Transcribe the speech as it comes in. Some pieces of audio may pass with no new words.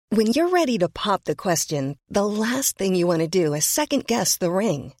When you're ready to pop the question, the last thing you want to do is second-guess the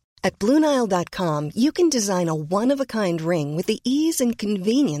ring. At BlueNile.com, you can design a one-of-a-kind ring with the ease and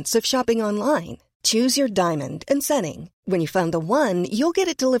convenience of shopping online. Choose your diamond and setting. When you find the one, you'll get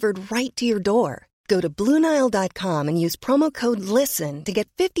it delivered right to your door. Go to BlueNile.com and use promo code LISTEN to get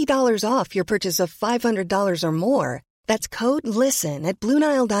 $50 off your purchase of $500 or more. That's code LISTEN at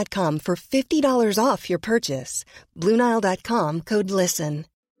BlueNile.com for $50 off your purchase. BlueNile.com, code LISTEN.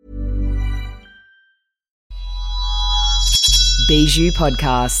 Bijou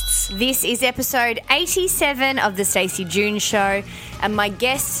Podcasts. This is episode 87 of The Stacey June Show, and my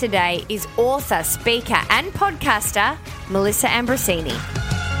guest today is author, speaker and podcaster Melissa Ambrosini.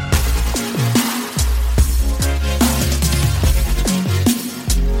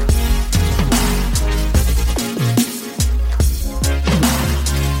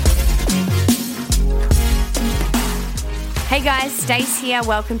 Hey guys, Stace here.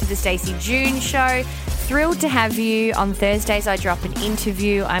 Welcome to The Stacey June Show. Thrilled to have you. On Thursdays, I drop an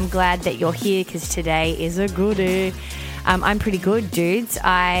interview. I'm glad that you're here because today is a goodie. I'm pretty good, dudes.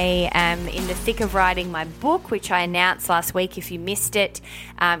 I am in the thick of writing my book, which I announced last week. If you missed it,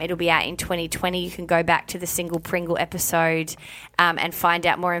 it'll be out in 2020. You can go back to the Single Pringle episode and find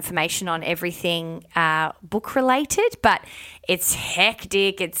out more information on everything book-related. But it's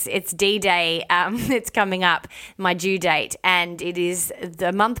hectic. It's D-Day. It's coming up, my due date, and it is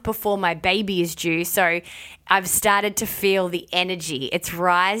the month before my baby is due. So I've started to feel the energy. It's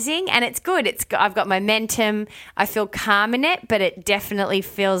rising and it's good. I've got momentum. I feel calm in it, but it definitely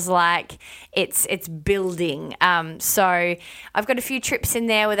feels like it's building. So I've got a few trips in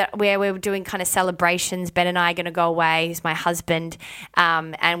there where we're doing kind of celebrations. Ben and I are going to go away. He's my husband.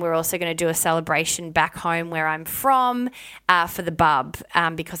 And we're also going to do a celebration back home where I'm from for the bub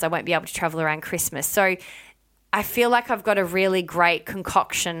because I won't be able to travel around Christmas. So I feel like I've got a really great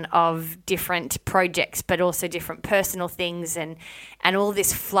concoction of different projects, but also different personal things and all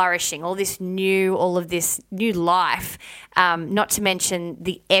this flourishing, all this new life, not to mention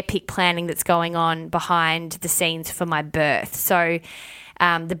the epic planning that's going on behind the scenes for my birth. So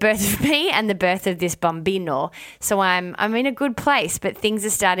the birth of me and the birth of this bambino. So I'm in a good place, but things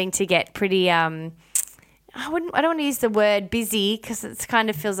are starting to get pretty I don't want to use the word busy because it kind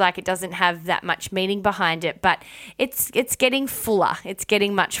of feels like it doesn't have that much meaning behind it, but it's getting fuller. It's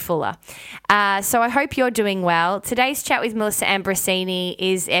getting much fuller. So I hope you're doing well. Today's chat with Melissa Ambrosini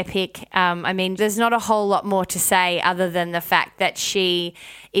is epic. There's not a whole lot more to say other than the fact that she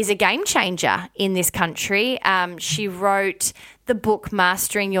is a game changer in this country. She wrote the book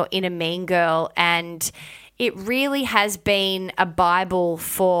Mastering Your Inner Mean Girl, and it really has been a Bible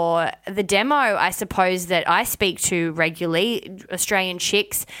for the demo, I suppose, that I speak to regularly, Australian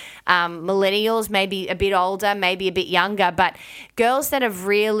chicks, millennials, maybe a bit older, maybe a bit younger, but girls that have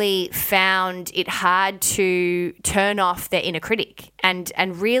really found it hard to turn off their inner critic and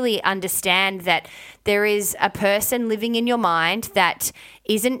really understand that there is a person living in your mind that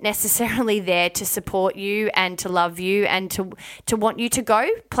isn't necessarily there to support you and to love you and to want you to go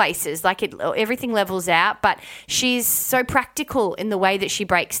places. Like everything levels out, but she's so practical in the way that she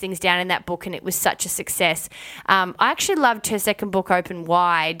breaks things down in that book, and it was such a success. I actually loved her second book, Open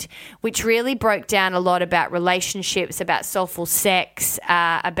Wide, which really broke down a lot about relationships, about soulful sex,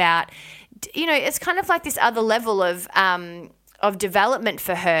 about, it's kind of like this other level of development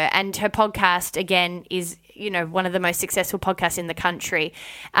for her. And her podcast, again, is one of the most successful podcasts in the country.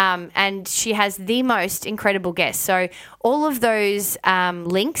 And she has the most incredible guests. So all of those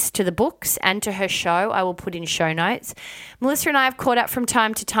links to the books and to her show, I will put in show notes. Melissa and I have caught up from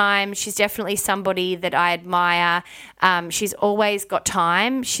time to time. She's definitely somebody that I admire. She's always got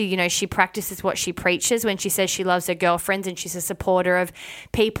time. She practices what she preaches when she says she loves her girlfriends, and she's a supporter of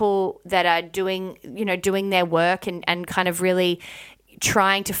people that are doing their work and kind of really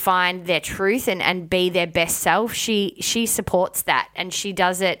trying to find their truth and be their best self. She supports that, and she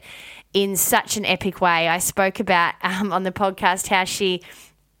does it in such an epic way. I spoke about on the podcast how she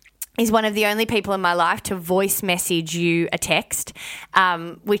is one of the only people in my life to voice message you a text,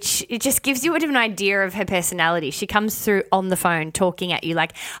 which it just gives you a bit of an idea of her personality. She comes through on the phone talking at you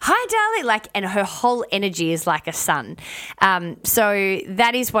like, "Hi, darling," and her whole energy is like a sun. So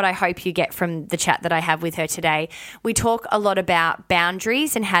that is what I hope you get from the chat that I have with her today. We talk a lot about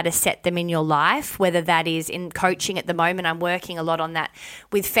boundaries and how to set them in your life, whether that is in coaching at the moment. I'm working a lot on that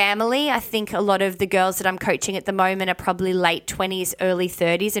with family. I think a lot of the girls that I'm coaching at the moment are probably late 20s, early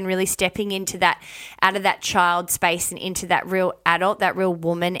 30s and really really stepping into that, out of that child space and into that real adult, that real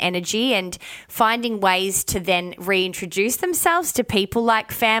woman energy, and finding ways to then reintroduce themselves to people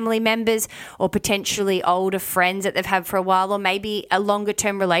like family members or potentially older friends that they've had for a while, or maybe a longer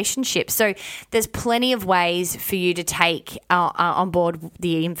term relationship. So there's plenty of ways for you to take on board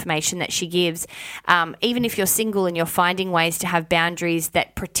the information that she gives. Even if you're single and you're finding ways to have boundaries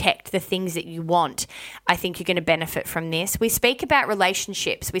that protect the things that you want, I think you're going to benefit from this. We speak about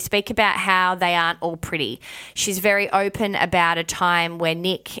relationships. We speak about how they aren't all pretty. She's very open about a time where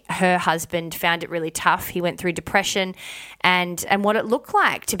Nick, her husband, found it really tough. He went through depression and what it looked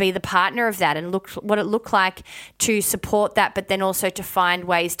like to be the partner of that, and what it looked like to support that, but then also to find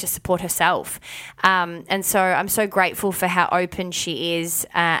ways to support herself. And so I'm so grateful for how open she is,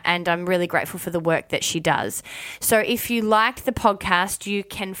 and I'm really grateful for the work that she does. So if you like the podcast, you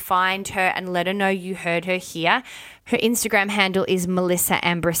can find her and let her know you heard her here. Her Instagram handle is Melissa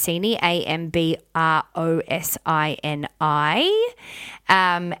Ambrosini, AMBROSINI.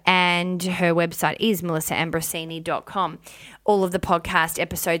 And her website is melissaambrosini.com. All of the podcast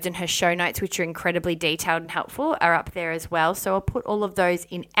episodes and her show notes, which are incredibly detailed and helpful, are up there as well. So I'll put all of those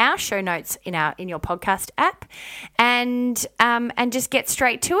in our show notes in your podcast app, and just get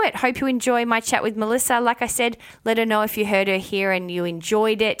straight to it. Hope you enjoy my chat with Melissa. Like I said, let her know if you heard her here and you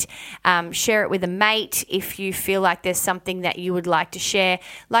enjoyed it. Share it with a mate if you feel like there's something that you would like to share.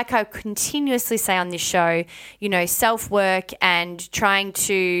 Like I continuously say on this show, self-work and trying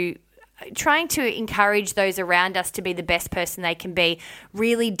to encourage those around us to be the best person they can be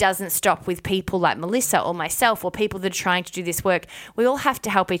really doesn't stop with people like Melissa or myself or people that are trying to do this work. We all have to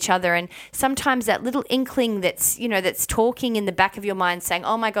help each other, and sometimes that little inkling that's talking in the back of your mind saying,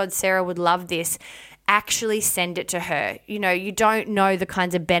 oh my God, Sarah would love this, actually send it to her. You don't know the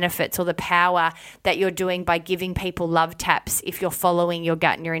kinds of benefits or the power that you're doing by giving people love taps if you're following your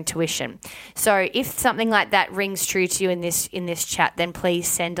gut and your intuition. So if something like that rings true to you in this chat, then please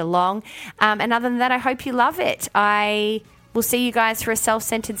send along. And other than that, I hope you love it. I will see you guys for a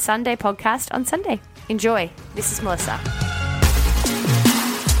Self-Centered Sunday podcast on Sunday. Enjoy. This is Melissa.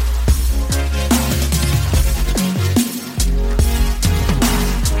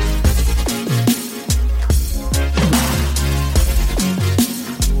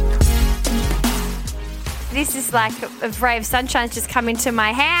 This is like a ray of sunshine's just come into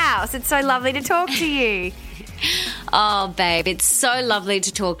my house. It's so lovely to talk to you. Oh, babe, it's so lovely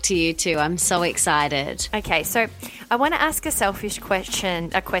to talk to you too. I'm so excited. Okay, so I want to ask a selfish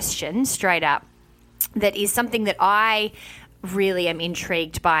question straight up that is something that I really am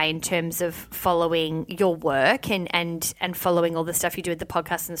intrigued by in terms of following your work and following all the stuff you do with the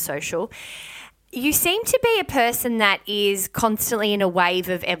podcast and the social. You seem to be a person that is constantly in a wave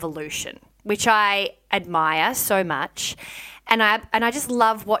of evolution, which I admire so much. And I just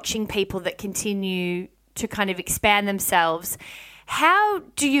love watching people that continue to kind of expand themselves. How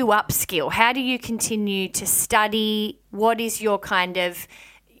do you upskill? How do you continue to study? What is your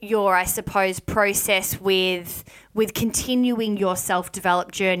I suppose, process with continuing your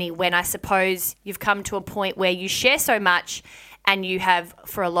self-developed journey when I suppose you've come to a point where you share so much and you have,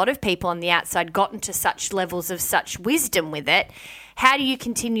 for a lot of people on the outside, gotten to such levels of such wisdom with it? How do you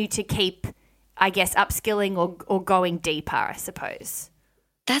continue to keep, I guess, upskilling or going deeper, I suppose?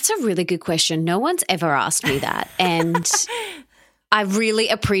 That's a really good question. No one's ever asked me that. And I really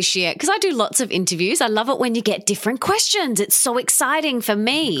appreciate, because I do lots of interviews. I love it when you get different questions. It's so exciting for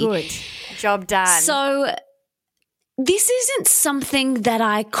me. Good. Job done. So this isn't something that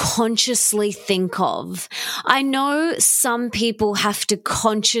I consciously think of. I know some people have to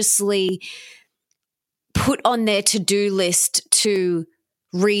consciously put on their to-do list to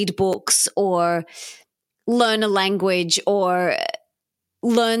read books or learn a language or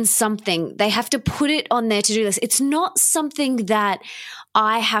learn something. They have to put it on their to-do list. It's not something that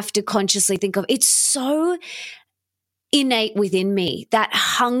I have to consciously think of. It's so innate within me. That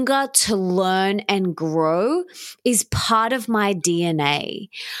hunger to learn and grow is part of my DNA.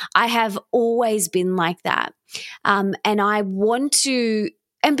 I have always been like that. And I want to,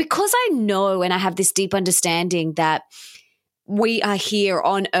 and because I know and I have this deep understanding that we are here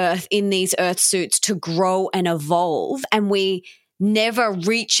on earth in these earth suits to grow and evolve, and we never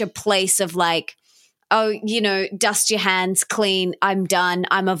reach a place of like, oh, dust your hands clean, I'm done,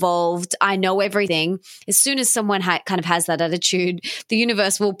 I'm evolved, I know everything. As soon as someone kind of has that attitude, the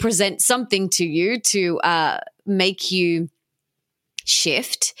universe will present something to you to make you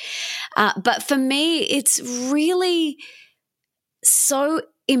shift. But for me, it's really so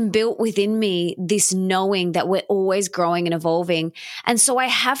inbuilt within me, this knowing that we're always growing and evolving. And so I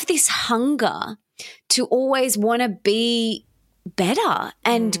have this hunger to always want to be better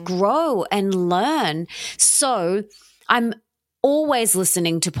and grow and learn. So I'm always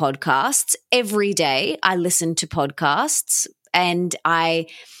listening to podcasts. Every day I listen to podcasts and I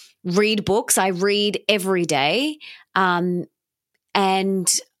read books. I read every day and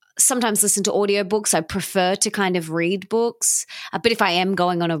sometimes listen to audiobooks. I prefer to kind of read books. But if I am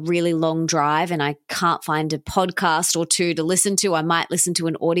going on a really long drive and I can't find a podcast or two to listen to, I might listen to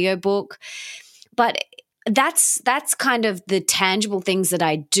an audiobook. But that's kind of the tangible things that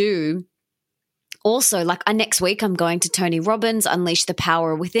I do. Also, like next week, I'm going to Tony Robbins' Unleash the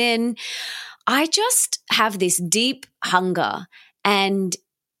Power Within. I just have this deep hunger, and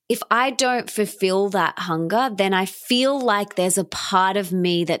if I don't fulfill that hunger, then I feel like there's a part of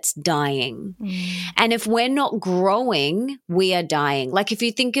me that's dying. And if we're not growing, we are dying. Like if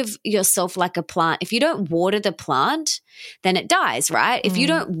you think of yourself like a plant, if you don't water the plant, then it dies, right? If you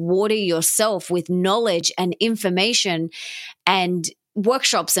don't water yourself with knowledge and information and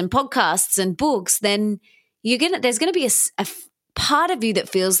workshops and podcasts and books, then there's going to be a part of you that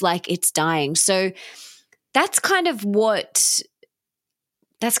feels like it's dying. So that's kind of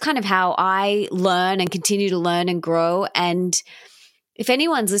how I learn and continue to learn and grow. And if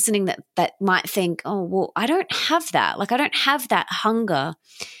anyone's listening that might think, oh, well, I don't have that. Like I don't have that hunger.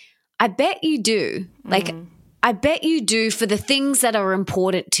 I bet you do. Like I bet you do for the things that are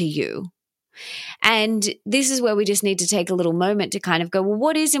important to you. And this is where we just need to take a little moment to kind of go, well,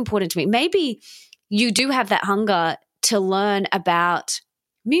 what is important to me? Maybe you do have that hunger to learn about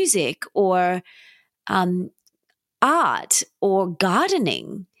music or art or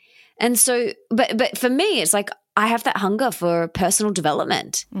gardening. And so, but for me, it's like I have that hunger for personal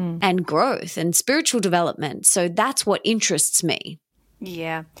development and growth and spiritual development. So that's what interests me.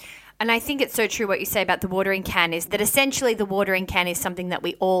 Yeah. And I think it's so true what you say about the watering can is that essentially the watering can is something that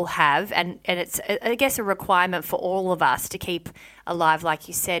we all have and it's, I guess, a requirement for all of us to keep alive, like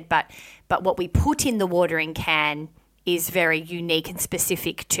you said. But what we put in the watering can is very unique and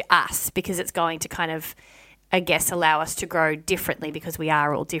specific to us because it's going to kind of, I guess, allow us to grow differently because we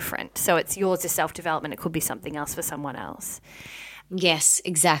are all different. So it's yours is self-development. It could be something else for someone else. Yes,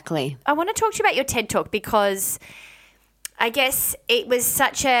 exactly. I want to talk to you about your TED Talk because I guess it was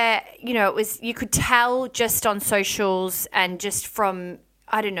such a, you could tell just on socials and just from,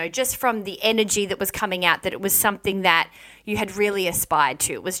 just from the energy that was coming out that it was something that you had really aspired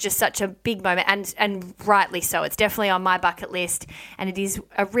to. It was just such a big moment and rightly so. It's definitely on my bucket list and it is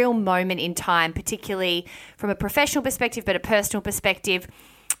a real moment in time, particularly from a professional perspective but a personal perspective.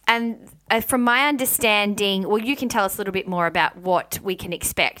 And from my understanding, well, you can tell us a little bit more about what we can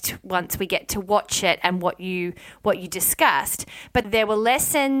expect once we get to watch it and what you discussed. But there were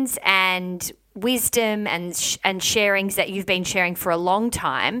lessons and wisdom and sharings that you've been sharing for a long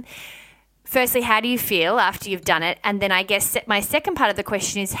time. Firstly, how do you feel after you've done it? And then I guess my second part of the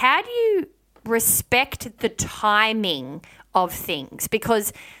question is how do you respect the timing of things?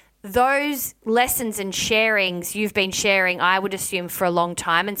 Because those lessons and sharings you've been sharing, I would assume, for a long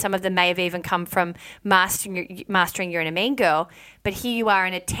time, and some of them may have even come from mastering Your Inner Mean Girl. But here you are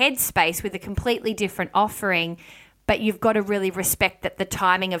in a TED space with a completely different offering, but you've got to really respect that the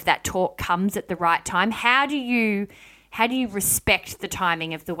timing of that talk comes at the right time. How do you respect the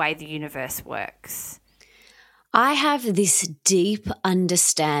timing of the way the universe works? I have this deep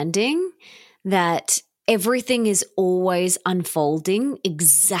understanding that everything is always unfolding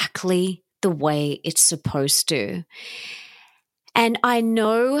exactly the way it's supposed to. And I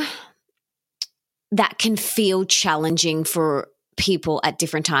know that can feel challenging for people at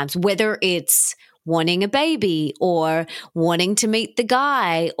different times, whether it's wanting a baby or wanting to meet the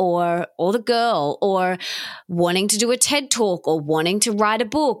guy or the girl or wanting to do a TED Talk or wanting to write a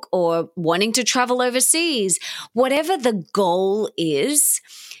book or wanting to travel overseas. Whatever the goal is,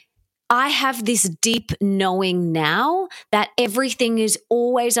 I have this deep knowing now that everything is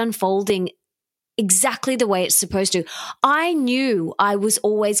always unfolding exactly the way it's supposed to. I knew I was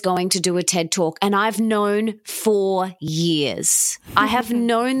always going to do a TED Talk, and I've known for years. I have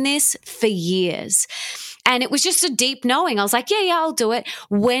known this for years. And it was just a deep knowing. I was like, yeah, I'll do it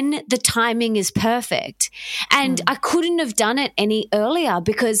when the timing is perfect. And I couldn't have done it any earlier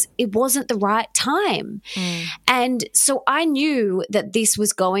because it wasn't the right time. And so I knew that this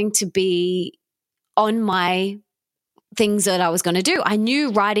was going to be on my things that I was going to do. I knew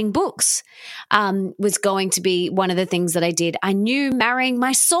writing books was going to be one of the things that I did. I knew marrying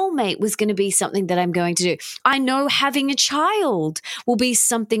my soulmate was going to be something that I'm going to do. I know having a child will be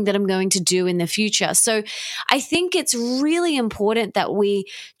something that I'm going to do in the future. So I think it's really important that we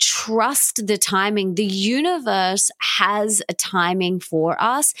trust the timing. The universe has a timing for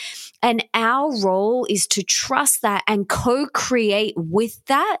us, and our role is to trust that and co-create with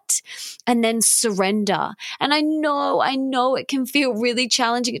that and then surrender. And I know it can feel really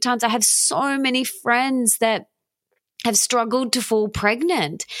challenging at times. I have so many friends that have struggled to fall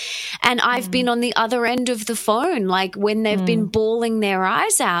pregnant, and I've been on the other end of the phone, like when they've been bawling their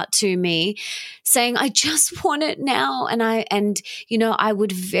eyes out to me saying, I just want it now. And I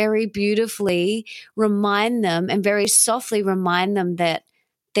would very beautifully remind them and very softly remind them that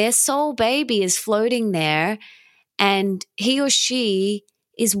their soul baby is floating there and he or she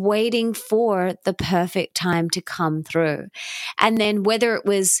is waiting for the perfect time to come through. And then whether it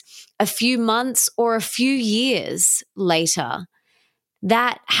was a few months or a few years later,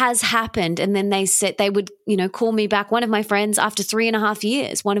 that has happened. And then they said they would, call me back. One of my friends, after 3.5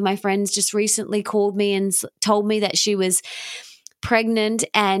 years, one of my friends just recently called me and told me that she was pregnant,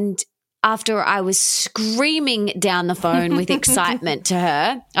 and after I was screaming down the phone with excitement to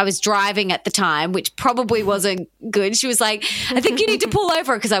her, I was driving at the time, which probably wasn't good. She was like, I think you need to pull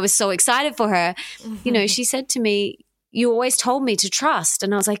over, because I was so excited for her. She said to me, you always told me to trust.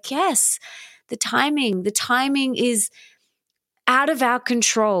 And I was like, yes, the timing is out of our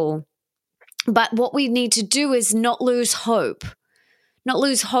control. But what we need to do is not lose hope. Not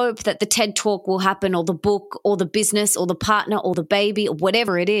lose hope that the TED Talk will happen, or the book, or the business, or the partner, or the baby, or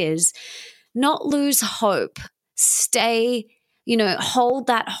whatever it is. Not lose hope. Stay, hold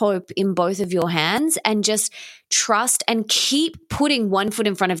that hope in both of your hands and just trust and keep putting one foot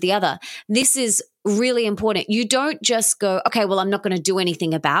in front of the other. This is really important. You don't just go, okay, well, I'm not going to do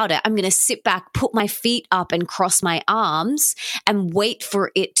anything about it. I'm going to sit back, put my feet up and cross my arms and wait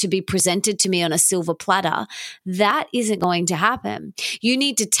for it to be presented to me on a silver platter. That isn't going to happen. You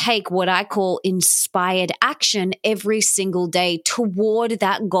need to take what I call inspired action every single day toward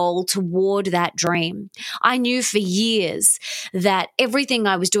that goal, toward that dream. I knew for years that everything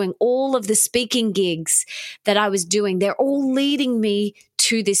I was doing, all of the speaking gigs that I was doing, they're all leading me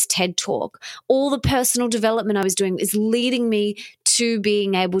to this TED Talk. All the personal development I was doing is leading me to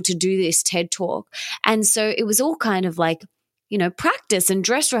being able to do this TED Talk. And so it was all kind of like, practice and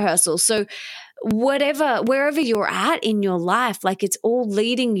dress rehearsal. So wherever you're at in your life, like it's all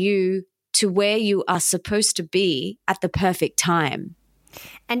leading you to where you are supposed to be at the perfect time.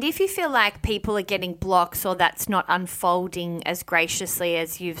 And if you feel like people are getting blocks or that's not unfolding as graciously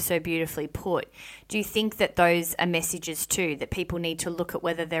as you've so beautifully put, do you think that those are messages too, that people need to look at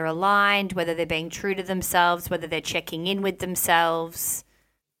whether they're aligned, whether they're being true to themselves, whether they're checking in with themselves?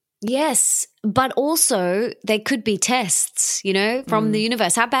 Yes, but also they could be tests, from the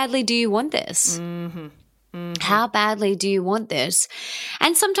universe. How badly do you want this? Mm-hmm. Mm-hmm. How badly do you want this?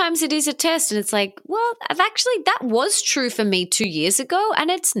 And sometimes it is a test and it's like, well, that was true for me 2 years ago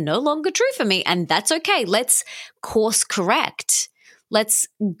and it's no longer true for me. And that's okay. Let's course correct. Let's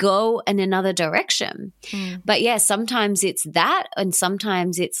go in another direction. But yeah, sometimes it's that, and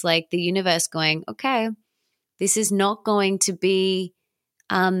sometimes it's like the universe going, okay, this is not going to be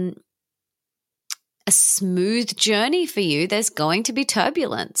a smooth journey for you. There's going to be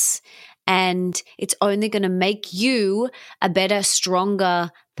turbulence. And it's only going to make you a better, stronger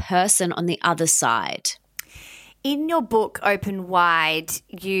person on the other side. In your book, Open Wide,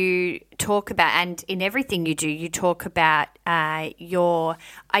 you talk about, and in everything you do, you talk about your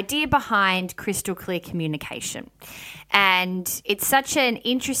idea behind crystal clear communication. And it's such an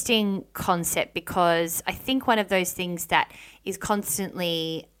interesting concept because I think one of those things that is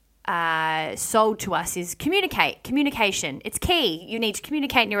constantly sold to us is communication. It's key. You need to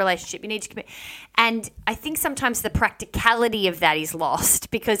communicate in your relationship. You need to and I think sometimes the practicality of that is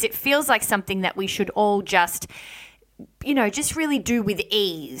lost because it feels like something that we should all just really do with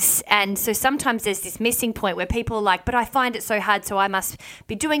ease. And so sometimes there's this missing point where people are like, but I find it so hard, so I must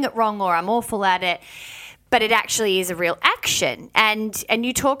be doing it wrong or I'm awful at it. But it actually is a real action. And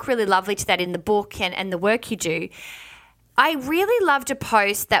you talk really lovely to that in the book and the work you do. I really loved a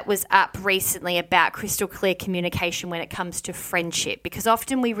post that was up recently about crystal clear communication when it comes to friendship, because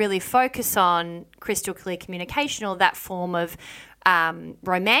often we really focus on crystal clear communication or that form of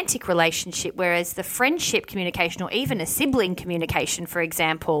romantic relationship, whereas the friendship communication or even a sibling communication, for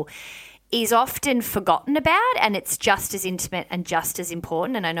example, is often forgotten about, and it's just as intimate and just as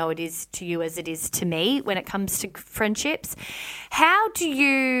important, and I know it is to you as it is to me when it comes to friendships. How do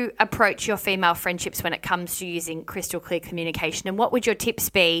you approach your female friendships when it comes to using crystal clear communication, and what would your tips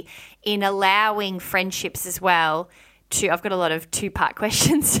be in allowing friendships as well to, I've got a lot of two-part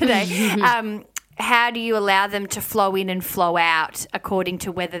questions today, how do you allow them to flow in and flow out according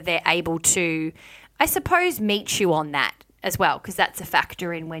to whether they're able to, I suppose, meet you on that as well, because that's a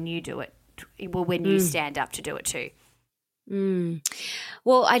factor in when you do it. Well, when you stand up to do it too.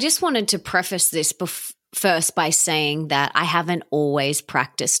 Well, I just wanted to preface this first by saying that I haven't always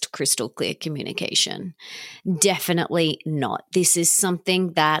practiced crystal clear communication. Definitely not. This is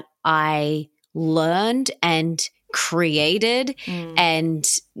something that I learned and created and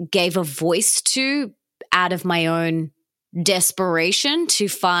gave a voice to out of my own desperation to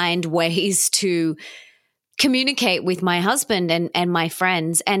find ways to communicate with my husband and my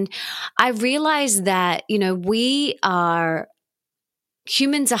friends. And I realized that, humans are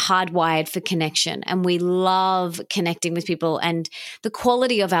hardwired for connection, and we love connecting with people, and the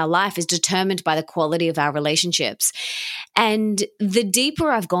quality of our life is determined by the quality of our relationships. And the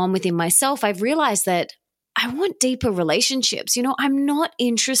deeper I've gone within myself, I've realized that I want deeper relationships. I'm not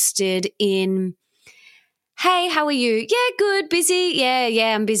interested in, hey, how are you? Yeah, good, busy.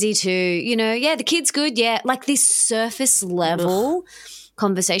 Yeah, I'm busy too. Yeah, the kid's good. Yeah, like this surface level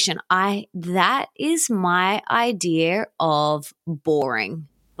conversation. That is my idea of boring.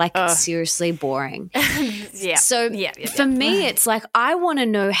 Like seriously boring. For me, it's like I want to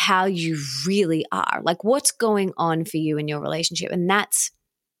know how you really are. Like what's going on for you in your relationship, and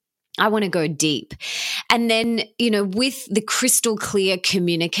I want to go deep. And then, with the crystal clear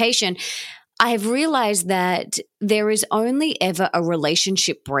communication, I have realized that there is only ever a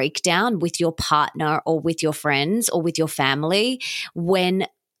relationship breakdown with your partner or with your friends or with your family when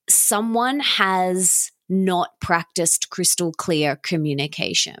someone has not practiced crystal clear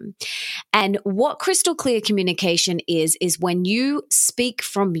communication. And what crystal clear communication is when you speak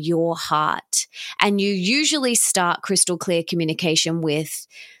from your heart, and you usually start crystal clear communication with,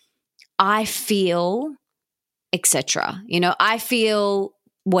 I feel, etc. I feel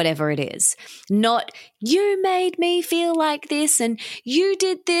whatever it is, not you made me feel like this and you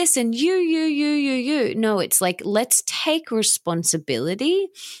did this and you. No, it's like, let's take responsibility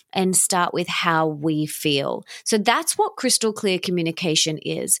and start with how we feel. So that's what crystal clear communication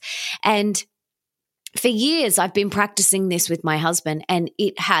is. And for years, I've been practicing this with my husband, and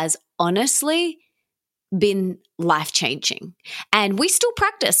it has honestly been life-changing. And we still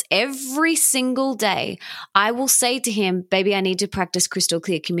practice every single day. I will say to him, baby, I need to practice crystal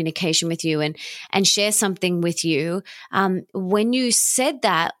clear communication with you and share something with you. When you said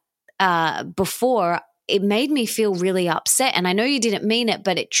that before, it made me feel really upset. And I know you didn't mean it,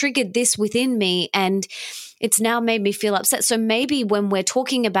 but it triggered this within me, and it's now made me feel upset. So maybe when we're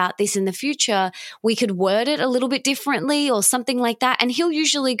talking about this in the future, we could word it a little bit differently or something like that. And he'll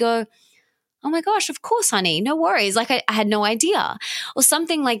usually go, oh my gosh, of course, honey, no worries. Like I had no idea, or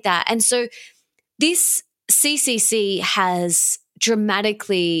something like that. And so this CCC has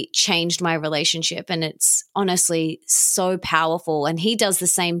dramatically changed my relationship, and it's honestly so powerful. And he does the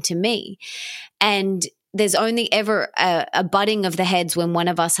same to me. And there's only ever a butting of the heads when one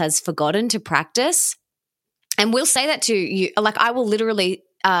of us has forgotten to practice. And we'll say that to you. Like I will literally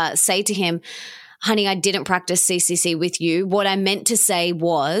say to him, honey, I didn't practice CCC with you. What I meant to say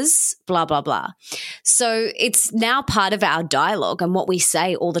was blah, blah, blah. So it's now part of our dialogue and what we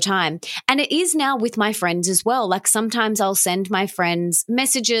say all the time. And it is now with my friends as well. Like sometimes I'll send my friends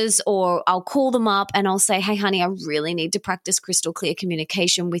messages, or I'll call them up and I'll say, hey, honey, I really need to practice crystal clear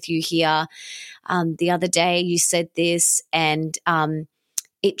communication with you here. The other day you said this, and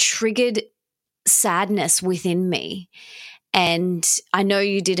it triggered sadness within me. And I know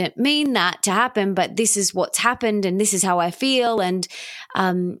you didn't mean that to happen, but this is what's happened and this is how I feel. And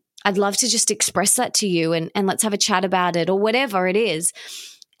I'd love to just express that to you, and let's have a chat about it, or whatever it is.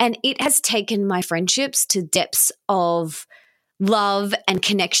 And it has taken my friendships to depths of love and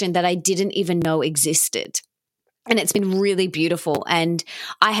connection that I didn't even know existed. And it's been really beautiful. And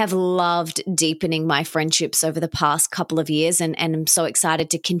I have loved deepening my friendships over the past couple of years, and I'm so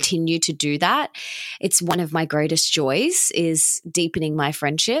excited to continue to do that. It's one of my greatest joys, is deepening my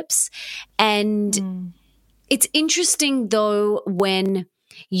friendships. And it's interesting though when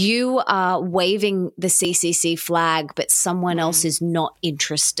you are waving the CCC flag but someone else is not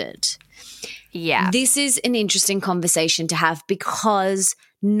interested. Yeah. This is an interesting conversation to have because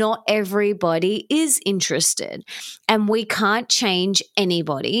not everybody is interested, and we can't change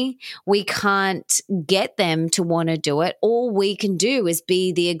anybody. We can't get them to want to do it. All we can do is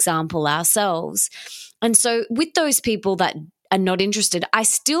be the example ourselves. And so with those people that are not interested, I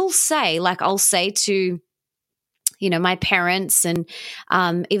still say, like I'll say to my parents, and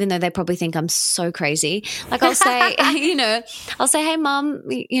even though they probably think I'm so crazy, like I'll say, I'll say, hey, Mom,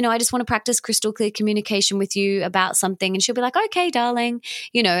 I just want to practice crystal clear communication with you about something. And she'll be like, okay, darling,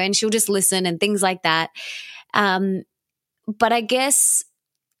 and she'll just listen and things like that. But I guess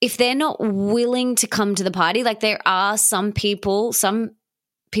if they're not willing to come to the party, like there are some people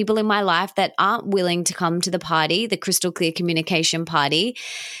in my life that aren't willing to come to the party, the crystal clear communication party,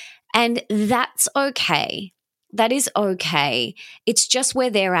 and that's okay. That is okay. It's just where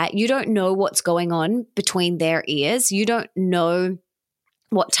they're at. You don't know what's going on between their ears. You don't know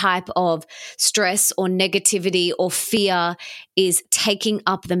what type of stress or negativity or fear is taking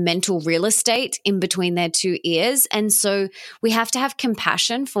up the mental real estate in between their two ears. And so we have to have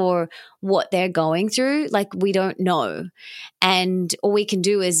compassion for what they're going through. Like, we don't know. And all we can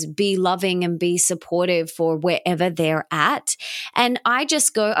do is be loving and be supportive for wherever they're at. And I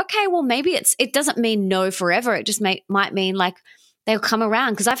just go, okay, well, maybe it doesn't mean no forever. It just might mean like they'll come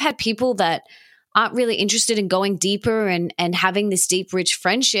around, because I've had people that aren't really interested in going deeper and having this deep, rich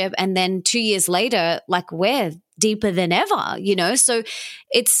friendship. And then 2 years later, like we're deeper than ever, So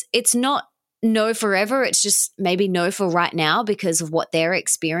it's not no forever. It's just maybe no for right now because of what they're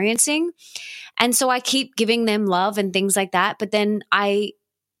experiencing. And so I keep giving them love and things like that. But then I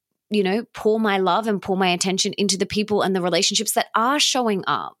pour my love and pour my attention into the people and the relationships that are showing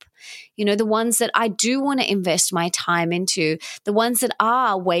up. The ones that I do want to invest my time into, the ones that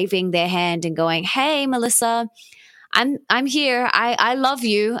are waving their hand and going, hey, Melissa, I'm here. I love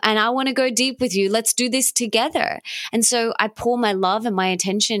you and I want to go deep with you. Let's do this together. And so I pour my love and my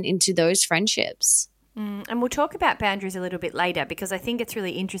attention into those friendships. And we'll talk about boundaries a little bit later, because I think it's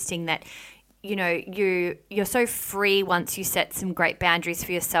really interesting that you're so free once you set some great boundaries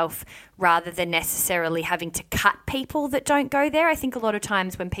for yourself, rather than necessarily having to cut people that don't go there. I think a lot of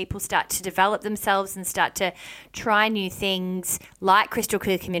times when people start to develop themselves and start to try new things like crystal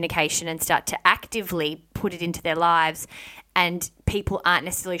clear communication and start to actively put it into their lives, and people aren't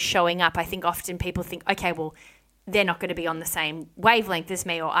necessarily showing up, I think often people think, okay, well, they're not going to be on the same wavelength as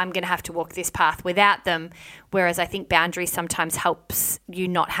me, or I'm going to have to walk this path without them. Whereas I think boundaries sometimes helps you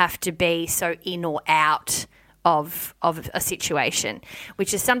not have to be so in or out of a situation,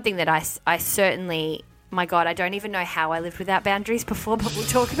 which is something that I certainly, my God, I don't even know how I lived without boundaries before, but we'll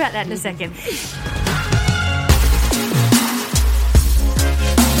talk about that in a second.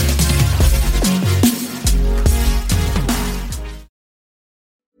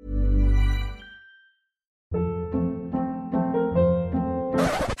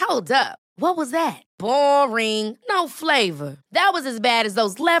 Hold up. What was that? Boring. No flavor. That was as bad as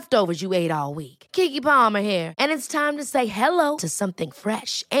those leftovers you ate all week. Keke Palmer here. And it's time to say hello to something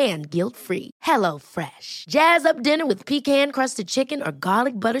fresh and guilt-free. Hello Fresh. Jazz up dinner with pecan-crusted chicken or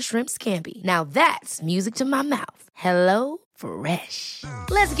garlic butter shrimp scampi. Now that's music to my mouth. Hello Fresh.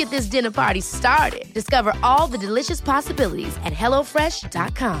 Let's get this dinner party started. Discover all the delicious possibilities at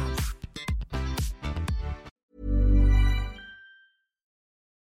hellofresh.com.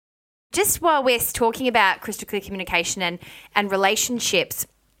 Just while we're talking about crystal clear communication and relationships,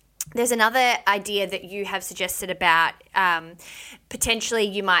 there's another idea that you have suggested about potentially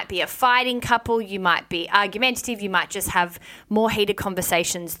you might be a fighting couple, you might be argumentative, you might just have more heated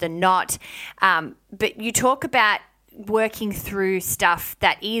conversations than not. But you talk about working through stuff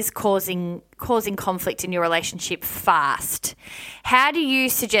that is causing conflict in your relationship fast. How do you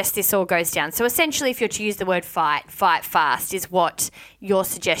suggest this all goes down? So essentially, if you're to use the word fight fast is what your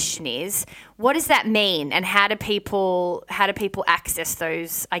suggestion is. What does that mean, and how do people access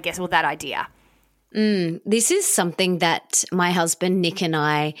those, I guess, or that idea? This is something that my husband Nick and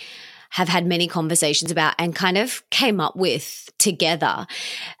I have had many conversations about and kind of came up with together.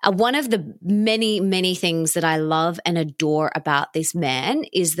 One of the many, many things that I love and adore about this man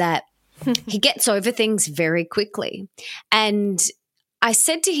is that he gets over things very quickly. And I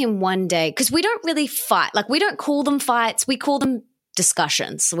said to him one day, because we don't really fight, like we don't call them fights, we call them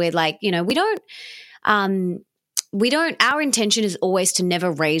discussions. We're like, our intention is always to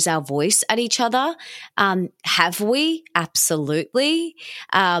never raise our voice at each other. Have we? Absolutely.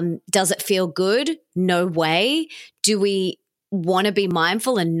 Does it feel good? No way. Do we want to be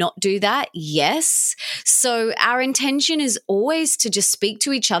mindful and not do that? Yes. So our intention is always to just speak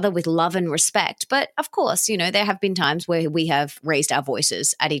to each other with love and respect. But of course, there have been times where we have raised our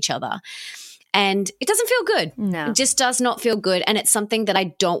voices at each other. And it doesn't feel good. No. It just does not feel good. And it's something that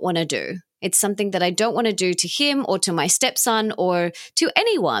I don't want to do. It's something that I don't want to do to him or to my stepson or to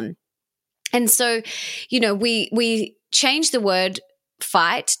anyone. And so, we changed the word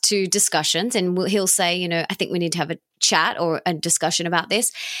fight to discussions, and he'll say, I think we need to have a chat or a discussion about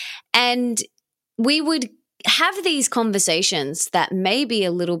this. And we would have these conversations that may be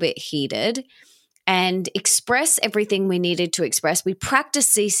a little bit heated and express everything we needed to express. We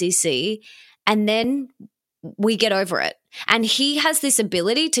practice CCC and then we get over it. And he has this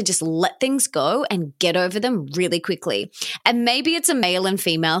ability to just let things go and get over them really quickly. And maybe it's a male and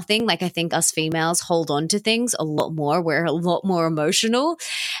female thing. Like I think us females hold on to things a lot more. We're a lot more emotional.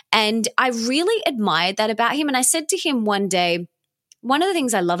 And I really admired that about him. And I said to him one day, one of the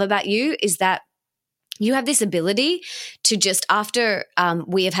things I love about you is that you have this ability to just after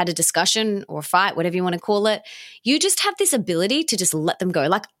we have had a discussion or fight, whatever you want to call it, you just have this ability to just let them go.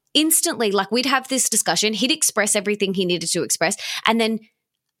 Like instantly, like we'd have this discussion, he'd express everything he needed to express. And then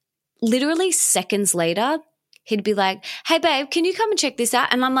literally seconds later, he'd be like, hey, babe, can you come and check this out?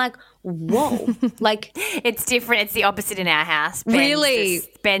 And I'm like, whoa. Like it's different. It's the opposite in our house.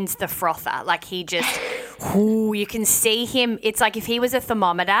 Ben's the frother. Like he just, you can see him. It's like if he was a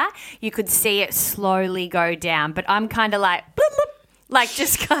thermometer, you could see it slowly go down. But I'm kind of like, bloop, bloop. Like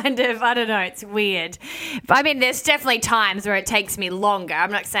just kind of, I don't know, it's weird. But I mean, there's definitely times where it takes me longer.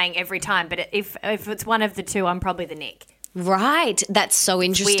 I'm not saying every time, but if it's one of the two, I'm probably the Nick. Right. That's so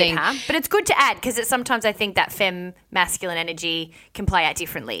interesting. Weird, huh? But it's good to add because sometimes I think that femme masculine energy can play out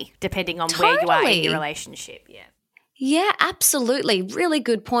differently depending on where you are in your relationship. Yeah. Yeah, absolutely. Really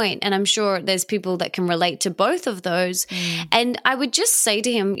good point. And I'm sure there's people that can relate to both of those. And I would just say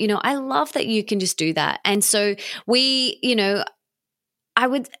to him, I love that you can just do that. And so we,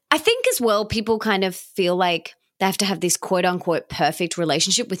 I think as well, people kind of feel like they have to have this quote unquote perfect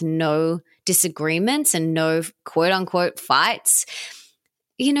relationship with no disagreements and no quote unquote fights.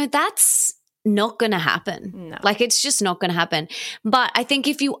 That's not going to happen. No. Like it's just not going to happen. But I think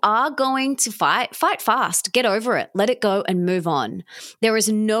if you are going to fight fast, get over it, let it go and move on. There is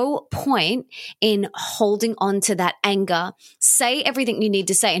no point in holding on to that anger. Say everything you need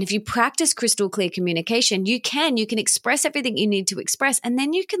to say. And if you practice crystal clear communication, you can express everything you need to express and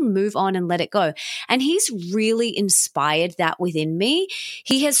then you can move on and let it go. And he's really inspired that within me.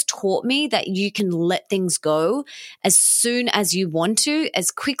 He has taught me that you can let things go as soon as you want to,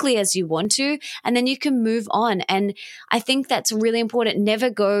 as quickly as you want to, and then you can move on. And I think that's really important.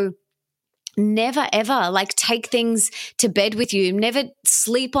 Never ever like take things to bed with you. Never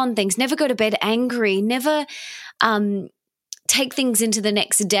sleep on things. Never go to bed angry. Never take things into the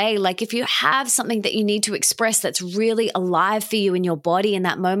next day. Like if you have something that you need to express that's really alive for you in your body in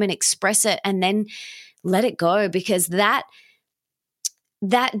that moment, express it and then let it go, because that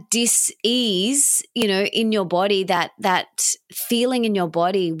dis-ease, in your body, that feeling in your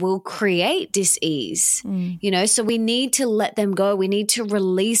body will create dis-ease, so we need to let them go. We need to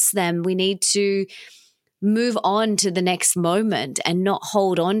release them. We need to move on to the next moment and not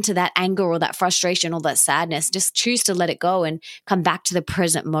hold on to that anger or that frustration or that sadness. Just choose to let it go and come back to the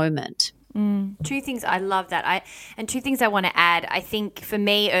present moment. Two things. I love that. And two things I want to add. I think for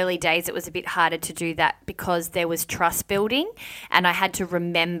me, early days, it was a bit harder to do that because there was trust building and I had to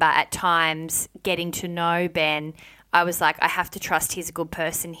remember at times getting to know Ben. I was like, I have to trust he's a good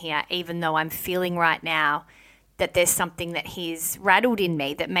person here, even though I'm feeling right now that there's something that he's rattled in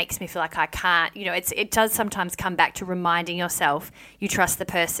me that makes me feel like I can't, it does sometimes come back to reminding yourself you trust the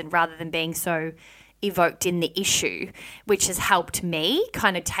person rather than being so evoked in the issue, which has helped me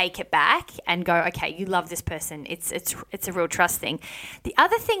kind of take it back and go, okay, you love this person. It's a real trust thing. The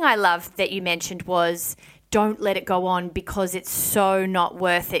other thing I love that you mentioned was don't let it go on because it's so not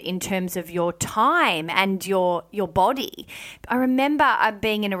worth it in terms of your time and your body. I remember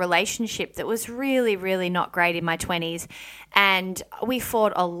being in a relationship that was really, really not great in my 20s and we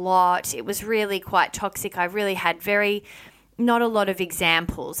fought a lot. It was really quite toxic. I really had not a lot of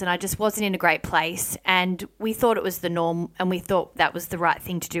examples and I just wasn't in a great place and we thought it was the norm and we thought that was the right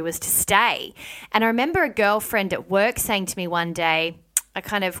thing to do, was to stay. And I remember a girlfriend at work saying to me one day, I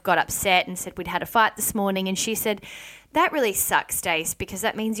kind of got upset and said we'd had a fight this morning and she said, that really sucks, Stace, because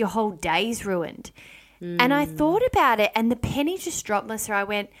that means your whole day's ruined. And I thought about it and the penny just dropped, Melissa. I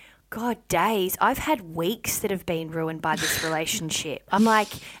went, God, days. I've had weeks that have been ruined by this relationship. I'm like,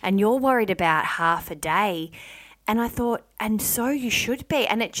 and you're worried about half a day. And I thought, and so you should be.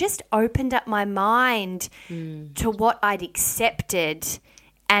 And it just opened up my mind to what I'd accepted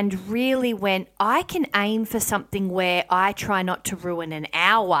and really went, I can aim for something where I try not to ruin an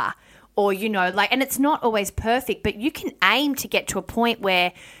hour or, and it's not always perfect, but you can aim to get to a point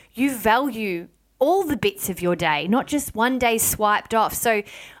where you value all the bits of your day, not just one day swiped off. So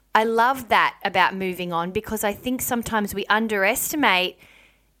I love that about moving on, because I think sometimes we underestimate,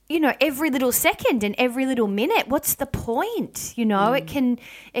 every little second and every little minute. What's the point?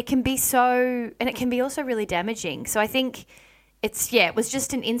 It can be so, and it can be also really damaging. So I think it was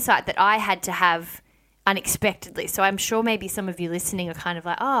just an insight that I had to have unexpectedly. So I'm sure maybe some of you listening are kind of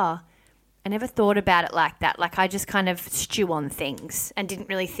like, oh, I never thought about it like that. Like I just kind of stew on things and didn't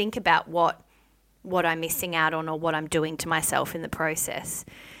really think about what I'm missing out on or what I'm doing to myself in the process.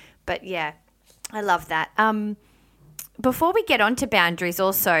 But yeah, I love that. Before we get on to boundaries,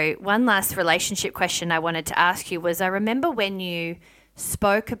 also, one last relationship question I wanted to ask you was, I remember when you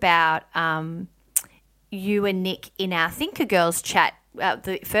spoke about you and Nick in our Thinker Girls chat,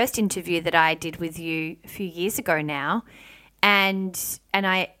 the first interview that I did with you a few years ago now, and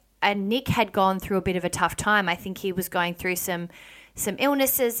Nick had gone through a bit of a tough time. I think he was going through some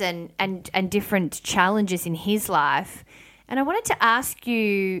illnesses and different challenges in his life. And I wanted to ask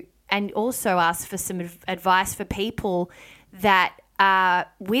you, and also ask for some advice for people that are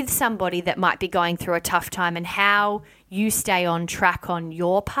with somebody that might be going through a tough time, and how you stay on track on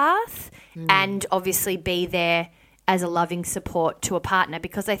your path and obviously be there as a loving support to a partner.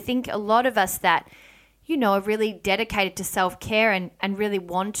 Because I think a lot of us that, are really dedicated to self-care and really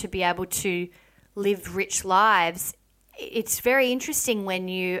want to be able to live rich lives, it's very interesting when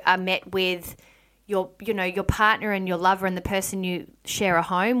you are met with your partner and your lover and the person you share a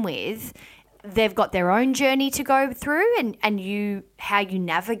home with. They've got their own journey to go through, and how you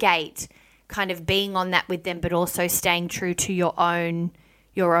navigate kind of being on that with them, but also staying true to your own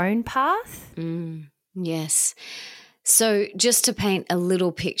path. Yes. So just to paint a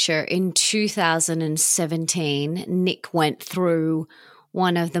little picture, in 2017, Nick went through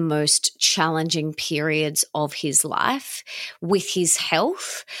one of the most challenging periods of his life with his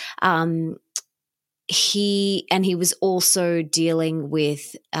health. He was also dealing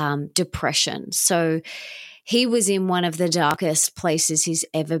with depression. So he was in one of the darkest places he's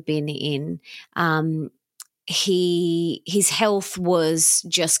ever been in. His health was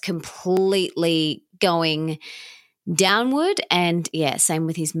just completely going downward, and same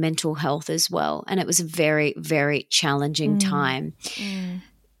with his mental health as well. And it was a very, very challenging time.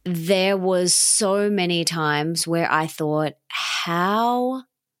 There was so many times where I thought, how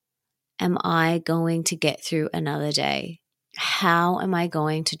am I going to get through another day? How am I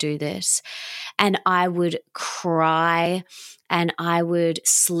going to do this? And I would cry and I would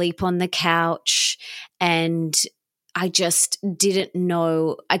sleep on the couch, and I just didn't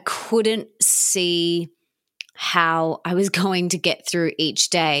know. I couldn't see how I was going to get through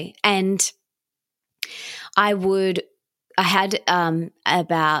each day. And I had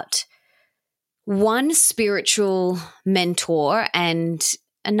about one spiritual mentor and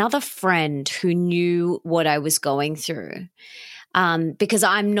another friend who knew what I was going through, because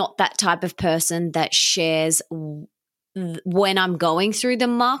I'm not that type of person that shares when I'm going through the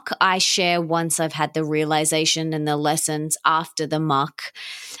muck. I share once I've had the realization and the lessons after the muck,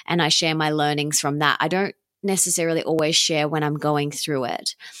 and I share my learnings from that. I don't necessarily always share when I'm going through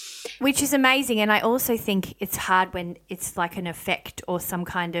it. Which is amazing. And I also think it's hard when it's like an effect or some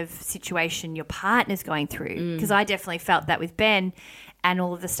kind of situation your partner's going through, because I definitely felt that with Ben and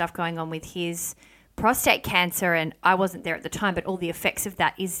all of the stuff going on with his prostate cancer, and I wasn't there at the time, but all the effects of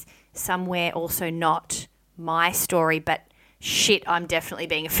that is somewhere also not my story, but shit, I'm definitely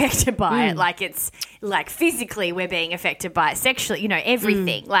being affected by it. Like, it's like physically we're being affected by it, sexually,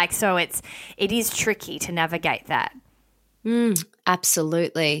 everything. Like, so it is tricky to navigate that.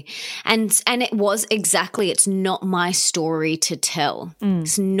 Absolutely. And it was exactly, it's not my story to tell.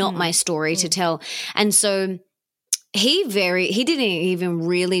 It's not my story to tell. And so he didn't even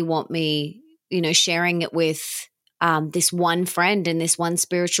really want me, sharing it with this one friend and this one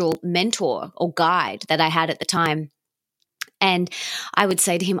spiritual mentor or guide that I had at the time. And I would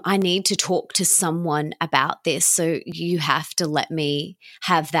say to him, I need to talk to someone about this, so you have to let me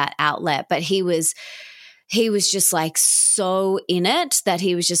have that outlet. But he was just like so in it that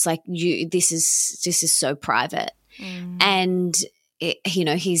he was just like, this is so private. And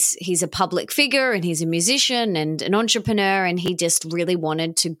he's a public figure, and he's a musician and an entrepreneur, and he just really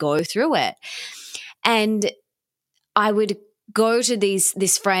wanted to go through it. And I would go to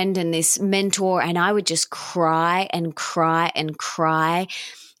this friend and this mentor, and I would just cry and cry and cry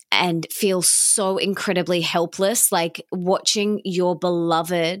and feel so incredibly helpless, like watching your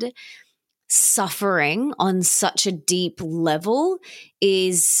beloved suffering on such a deep level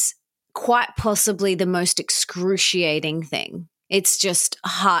is quite possibly the most excruciating thing. It's just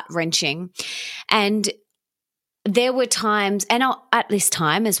heart-wrenching. And there were times, and at this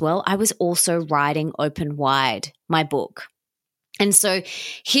time as well, I was also writing Open Wide, my book. And so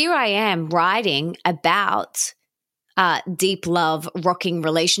here I am writing about deep love, rocking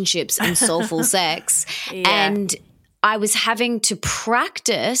relationships, and soulful sex. Yeah. And I was having to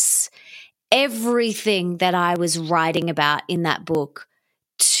practice everything that I was writing about in that book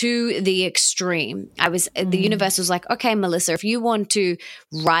to the extreme. The universe was like, okay, Melissa, if you want to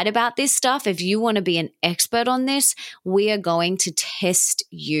write about this stuff, if you want to be an expert on this, we are going to test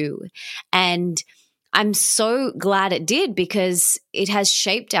you. And I'm so glad it did, because it has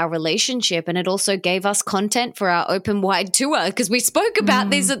shaped our relationship, and it also gave us content for our Open Wide tour, because we spoke about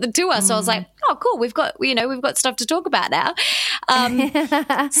this at the tour. So I was like, oh, cool. We've got stuff to talk about now.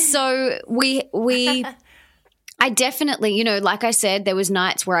 So I definitely, like I said, there was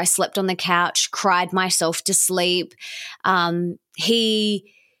nights where I slept on the couch, cried myself to sleep. He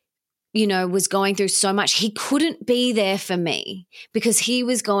was going through so much. He couldn't be there for me because he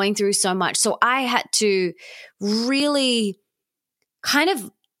was going through so much. So I had to really kind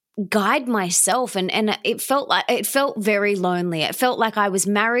of guide myself, and it felt very lonely. It felt like I was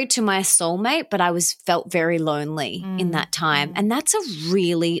married to my soulmate, but I felt very lonely in that time. And that's a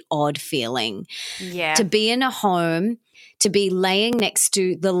really odd feeling. Yeah. To be in a home, to be laying next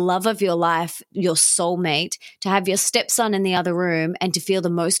to the love of your life, your soulmate, to have your stepson in the other room, and to feel the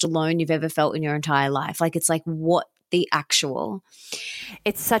most alone you've ever felt in your entire life. Like, it's like, what the actual?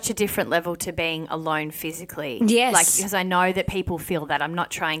 It's such a different level to being alone physically. Yes. Like, because I know that people feel that. I'm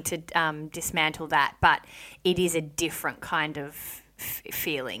not trying to dismantle that, but it is a different kind of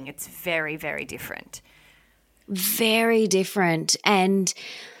feeling. It's very, very different. Very different. And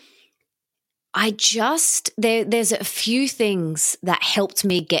there's a few things that helped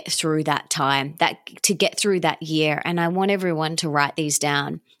me get through that time, to get through that year. And I want everyone to write these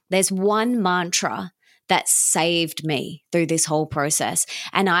down. There's one mantra that saved me through this whole process.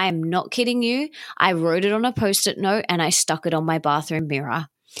 And I am not kidding you. I wrote it on a Post-it note and I stuck it on my bathroom mirror.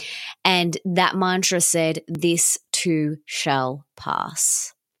 And that mantra said, "This too shall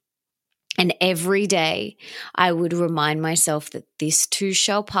pass." And every day I would remind myself that this too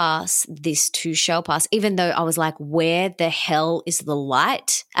shall pass, this too shall pass, even though I was like, where the hell is the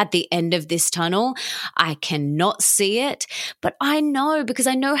light at the end of this tunnel? I cannot see it, but I know, because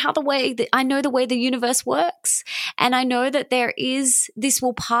I know the way the universe works, and I know that this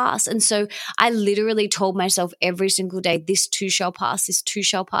will pass. And so I literally told myself every single day, this too shall pass, this too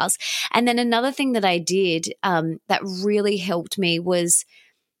shall pass. And then another thing that I did that really helped me was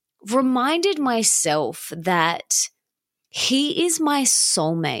reminded myself that he is my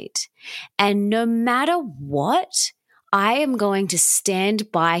soulmate, and no matter what, I am going to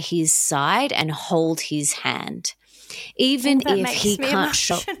stand by his side and hold his hand, even if he can't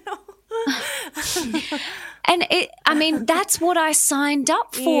show. And that's what I signed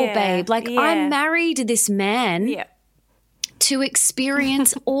up for, babe. Like, I married this man. Yeah. To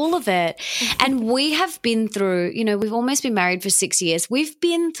experience all of it. And we have been through, we've almost been married for 6 years. We've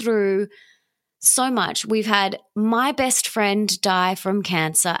been through so much. We've had my best friend die from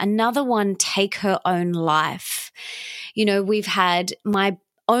cancer, another one take her own life. We've had my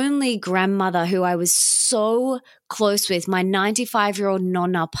only grandmother, who I was so close with, my 95-year-old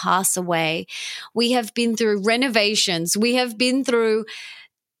nonna, pass away. We have been through renovations. We have been through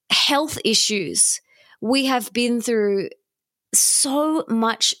health issues. We have been through so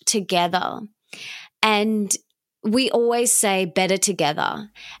much together, and we always say better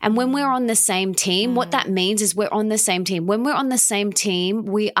together. And when we're on the same team, what that means is we're on the same team. When we're on the same team,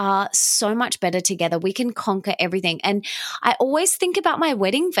 we are so much better together. We can conquer everything. And I always think about my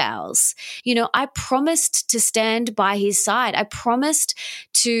wedding vows. I promised to stand by his side. I promised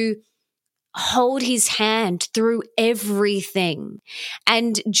to hold his hand through everything.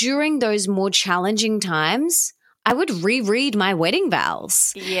 And during those more challenging times, I would reread my wedding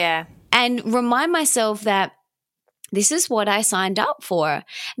vows. Yeah. And remind myself that this is what I signed up for.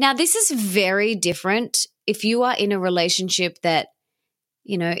 Now, this is very different if you are in a relationship that,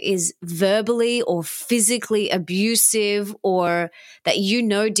 is verbally or physically abusive, or that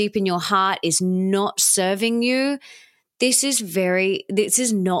deep in your heart is not serving you. This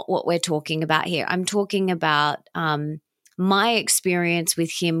is not what we're talking about here. I'm talking about my experience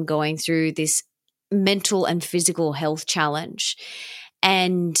with him going through this mental and physical health challenge,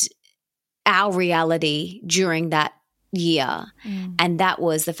 and our reality during that year. And that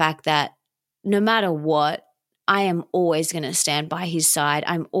was the fact that no matter what, I am always going to stand by his side.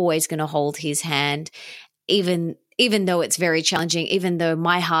 I'm always going to hold his hand, even though it's very challenging, even though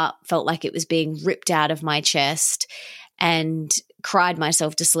my heart felt like it was being ripped out of my chest, and cried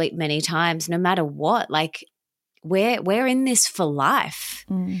myself to sleep many times. No matter what, like, we're in this for life.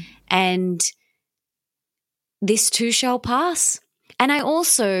 And this too shall pass. And I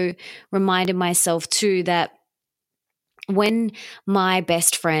also reminded myself too that when my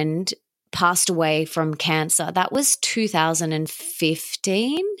best friend passed away from cancer, that was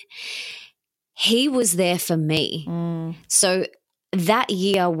 2015, he was there for me. So that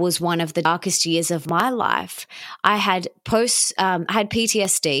year was one of the darkest years of my life. I had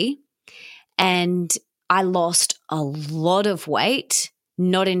PTSD, and I lost a lot of weight,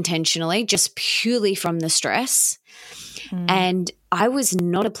 not intentionally, just purely from the stress. And I was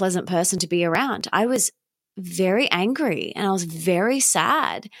not a pleasant person to be around. I was very angry and I was very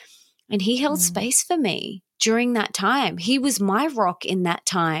sad. And he held space for me during that time. He was my rock in that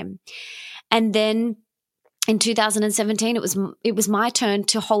time. And then in 2017, it was my turn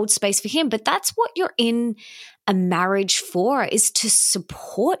to hold space for him. But that's what you're in a marriage for, is to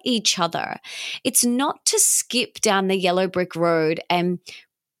support each other. It's not to skip down the yellow brick road and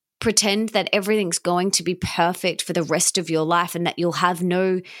pretend that everything's going to be perfect for the rest of your life and that you'll have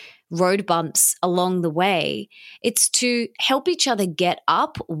no road bumps along the way. It's to help each other get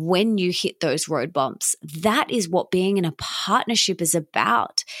up when you hit those road bumps. That is what being in a partnership is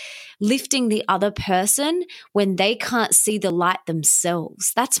about. Lifting the other person when they can't see the light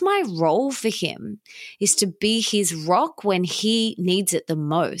themselves. That's my role for him, is to be his rock when he needs it the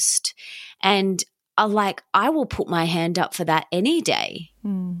most. And I will put my hand up for that any day.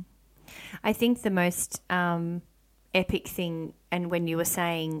 I think the most epic thing, and when you were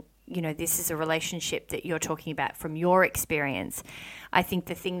saying, this is a relationship that you're talking about from your experience, I think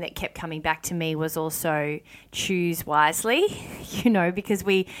the thing that kept coming back to me was also choose wisely, because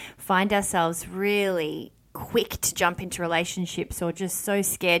we find ourselves really quick to jump into relationships or just so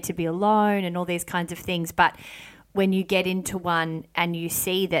scared to be alone and all these kinds of things. But when you get into one and you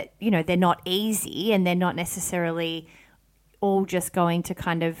see that, they're not easy and they're not necessarily all just going to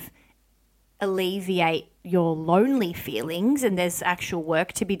kind of alleviate your lonely feelings and there's actual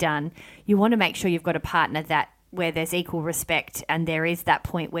work to be done, you want to make sure you've got a partner where there's equal respect and there is that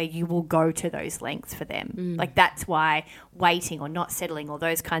point where you will go to those lengths for them. Like, that's why waiting or not settling or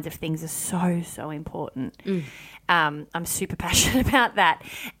those kinds of things are so, so important. I'm super passionate about that.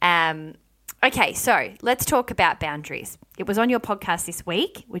 Okay, so let's talk about boundaries. It was on your podcast this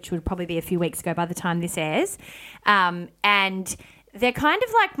week, which would probably be a few weeks ago by the time this airs. And they're kind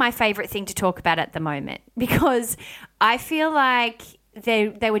of like my favorite thing to talk about at the moment, because I feel like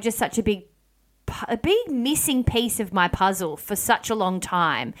they were just such a big missing piece of my puzzle for such a long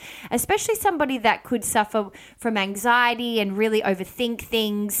time, especially somebody that could suffer from anxiety and really overthink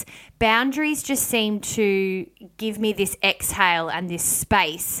things. Boundaries just seem to give me this exhale and this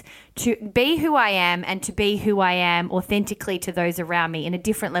space to be who I am and to be who I am authentically to those around me in a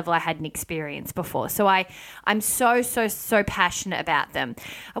different level I hadn't experienced before. So I'm so, so, so passionate about them.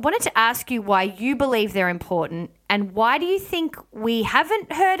 I wanted to ask you why you believe they're important, and why do you think we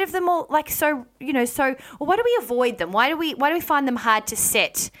haven't heard of them all? Or why do we avoid them? Why do we find them hard to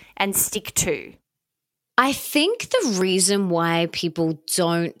set and stick to? I think the reason why people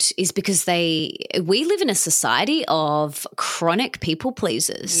don't is because we live in a society of chronic people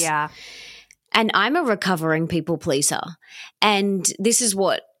pleasers. Yeah. And I'm a recovering people pleaser. And this is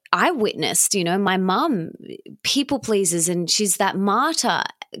what I witnessed, my mum people pleases, and she's that martyr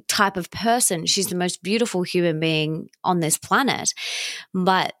type of person. She's the most beautiful human being on this planet.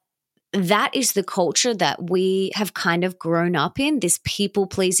 But that is the culture that we have kind of grown up in, this people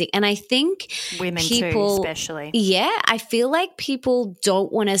pleasing. And I think women people, too, especially. Yeah, I feel like people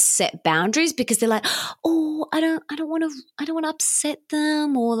don't want to set boundaries because they're like, oh, I don't want to upset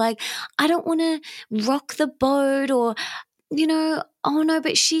them, or like, I don't want to rock the boat, or oh no,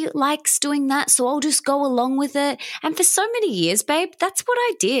 but she likes doing that, so I'll just go along with it. And for so many years, babe, that's what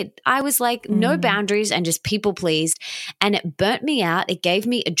I did. I was like, no boundaries and just people pleased. And it burnt me out. It gave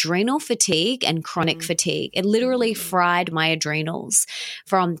me adrenal fatigue and chronic fatigue. It literally fried my adrenals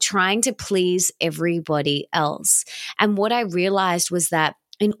from trying to please everybody else. And what I realized was that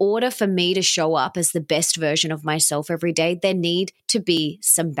in order for me to show up as the best version of myself every day, there need to be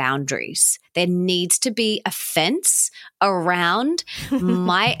some boundaries. There needs to be a fence around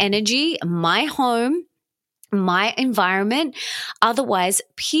my energy, my home, my environment. Otherwise,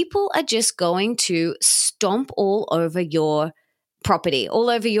 people are just going to stomp all over your property, all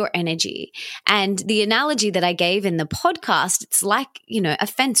over your energy. And the analogy that I gave in the podcast, it's like, a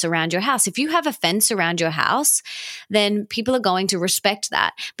fence around your house. If you have a fence around your house, then people are going to respect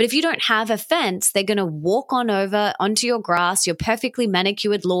that. But if you don't have a fence, they're going to walk on over onto your grass, your perfectly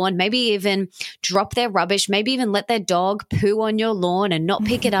manicured lawn, maybe even drop their rubbish, maybe even let their dog poo on your lawn and not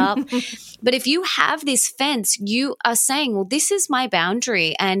pick it up. But if you have this fence, you are saying, well, this is my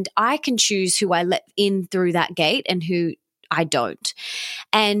boundary and I can choose who I let in through that gate and who I don't.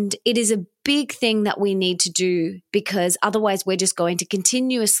 And it is a big thing that we need to do, because otherwise we're just going to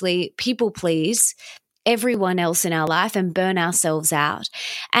continuously people please everyone else in our life and burn ourselves out.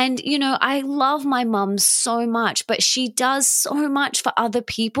 And, I love my mum so much, but she does so much for other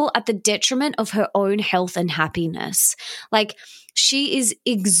people at the detriment of her own health and happiness. Like, she is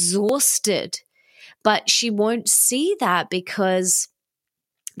exhausted, but she won't see that because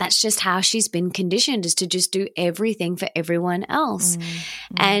that's just how she's been conditioned, is to just do everything for everyone else.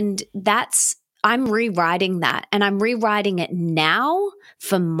 And I'm rewriting that, and I'm rewriting it now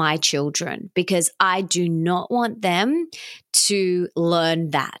for my children, because I do not want them to learn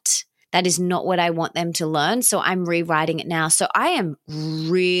that. That is not what I want them to learn. So I'm rewriting it now. So I am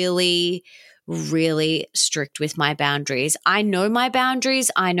really, really strict with my boundaries. I know my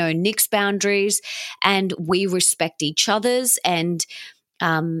boundaries. I know Nick's boundaries, and we respect each other's. And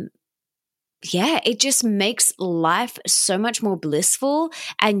it just makes life so much more blissful,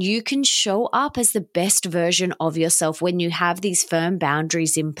 and you can show up as the best version of yourself when you have these firm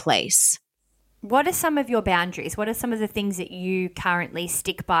boundaries in place. What are some of your boundaries? What are some of the things that you currently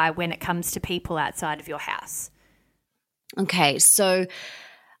stick by when it comes to people outside of your house? Okay, so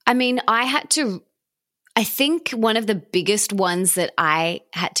I think one of the biggest ones that I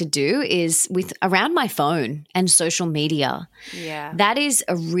had to do is around my phone and social media. Yeah. That is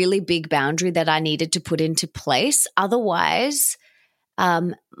a really big boundary that I needed to put into place. Otherwise,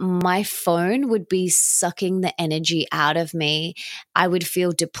 my phone would be sucking the energy out of me. I would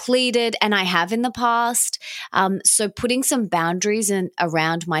feel depleted, and I have in the past. So putting some boundaries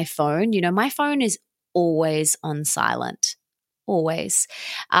around my phone, my phone is always on silent, always.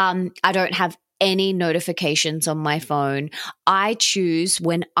 I don't have any notifications on my phone. I choose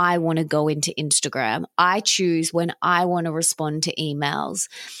when I want to go into Instagram. I choose when I want to respond to emails.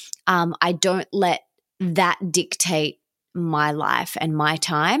 I don't let that dictate my life and my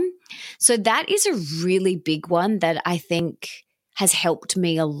time. So that is a really big one that I think has helped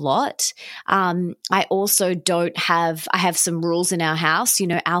me a lot. I also I have some rules in our house.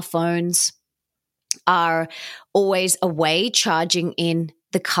 Our phones are always away, charging in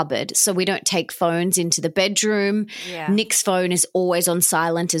the cupboard. So we don't take phones into the bedroom. Yeah. Nick's phone is always on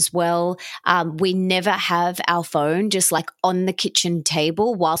silent as well. We never have our phone just like on the kitchen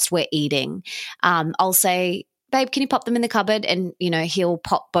table whilst we're eating. I'll say, babe, can you pop them in the cupboard? And, he'll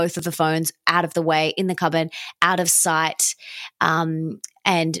pop both of the phones out of the way, in the cupboard, out of sight,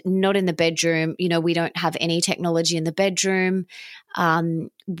 and not in the bedroom. We don't have any technology in the bedroom.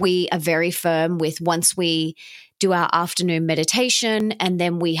 We are very firm with, once we do our afternoon meditation and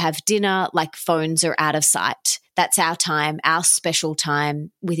then we have dinner, like, phones are out of sight. That's our time, our special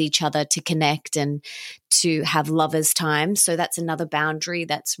time with each other to connect and to have lovers' time. So that's another boundary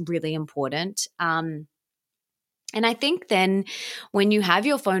that's really important. And I think then when you have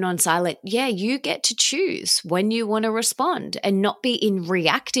your phone on silent, you get to choose when you want to respond and not be in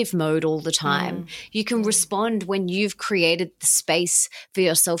reactive mode all the time. You can respond when you've created the space for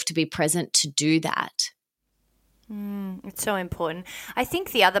yourself to be present to do that. It's so important. I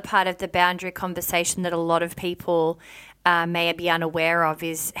think the other part of the boundary conversation that a lot of people may be unaware of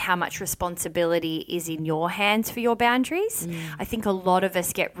is how much responsibility is in your hands for your boundaries. I think a lot of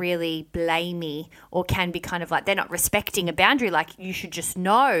us get really blamey, or can be kind of like, they're not respecting a boundary. Like, you should just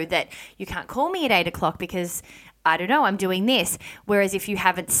know that you can't call me at 8 o'clock because, I don't know, I'm doing this. Whereas if you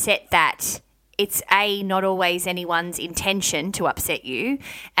haven't set that, it's A, not always anyone's intention to upset you,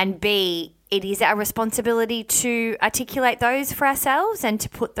 and B, it is our responsibility to articulate those for ourselves and to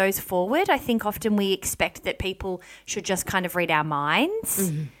put those forward. I think often we expect that people should just kind of read our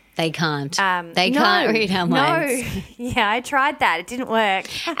minds. They can't. Can't read our minds. No. Yeah, I tried that. It didn't work.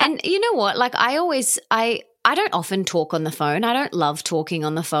 And you know what? Like, I don't often talk on the phone. I don't love talking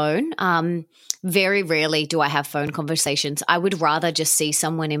on the phone. Very rarely do I have phone conversations. I would rather just see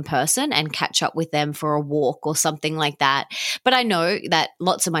someone in person and catch up with them for a walk or something like that. But I know that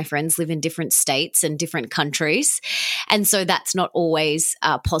lots of my friends live in different states and different countries, and so that's not always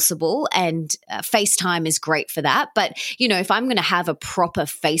possible. And FaceTime is great for that. But, if I'm going to have a proper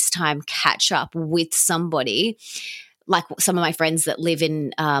FaceTime catch up with somebody, like some of my friends that live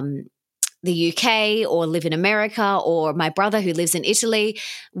in the UK or live in America, or my brother who lives in Italy,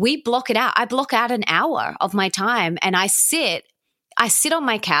 we block it out. I block out an hour of my time and I sit on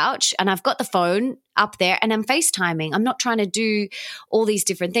my couch and I've got the phone up there and I'm FaceTiming. I'm not trying to do all these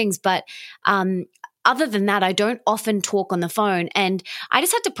different things, but other than that, I don't often talk on the phone. And I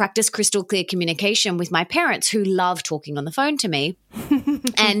just had to practice crystal clear communication with my parents who love talking on the phone to me.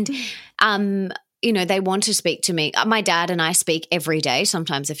 And, they want to speak to me. My dad and I speak every day,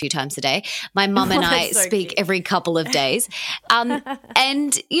 sometimes a few times a day. My mum and I speak every couple of days. And,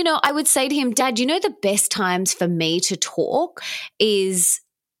 I would say to him, Dad, the best times for me to talk is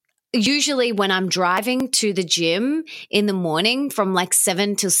usually when I'm driving to the gym in the morning from like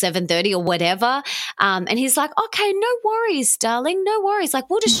 7 till 7:30 or whatever. And he's like, okay, no worries, darling, no worries. Like,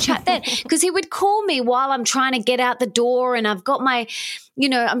 we'll just chat then. Because he would call me while I'm trying to get out the door and I've got my,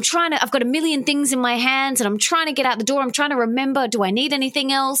 I've got a million things in my hands and I'm trying to get out the door. I'm trying to remember, do I need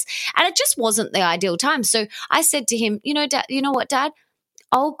anything else? And it just wasn't the ideal time. So I said to him, Dad, you know what, Dad?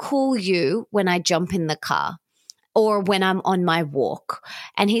 I'll call you when I jump in the car or when I'm on my walk.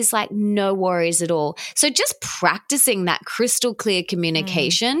 And he's like, no worries at all. So just practicing that crystal clear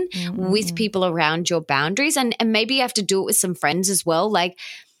communication with people around your boundaries. And maybe you have to do it with some friends as well. Like,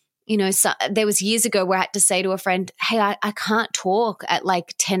 so there was years ago where I had to say to a friend, hey, I can't talk at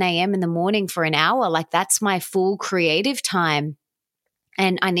like 10 a.m. in the morning for an hour. Like, that's my full creative time.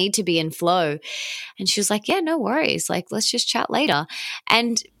 And I need to be in flow. And she was like, yeah, no worries. Like, let's just chat later.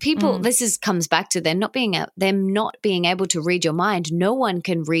 And people, comes back to them not being able to read your mind. No one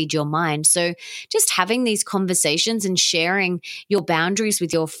can read your mind. So just having these conversations and sharing your boundaries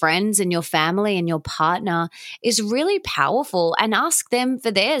with your friends and your family and your partner is really powerful. And ask them for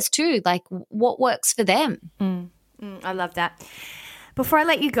theirs too, like what works for them. I love that. Before I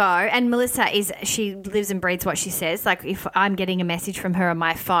let you go, and Melissa she lives and breathes what she says. Like, if I'm getting a message from her on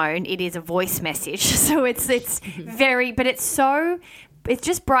my phone, it is a voice message. So it's very, but it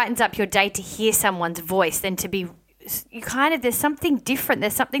just brightens up your day to hear someone's voice than to be, there's something different.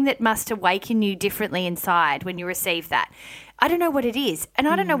 There's something that must awaken you differently inside when you receive that. I don't know what it is. And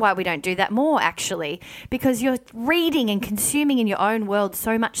I don't know why we don't do that more, actually, because you're reading and consuming in your own world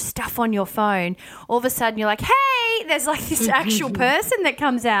so much stuff on your phone. All of a sudden you're like, hey, there's like this actual person that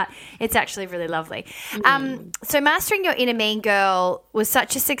comes out. It's actually really lovely. So Mastering Your Inner Mean Girl was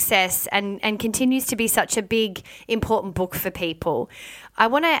such a success and continues to be such a big, important book for people. I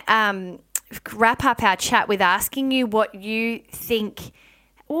want to wrap up our chat with asking you what you think,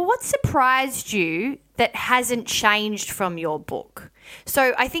 what surprised you that hasn't changed from your book?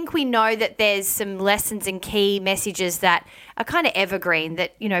 So I think we know that there's some lessons and key messages that are kind of evergreen,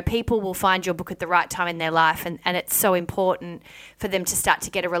 that, people will find your book at the right time in their life, and it's so important for them to start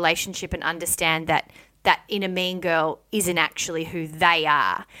to get a relationship and understand that inner mean girl isn't actually who they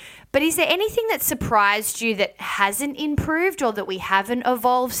are. But is there anything that surprised you that hasn't improved or that we haven't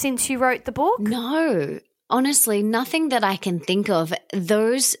evolved since you wrote the book? No. Honestly, nothing that I can think of.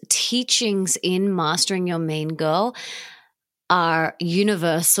 Those teachings in Mastering Your Mean Girl are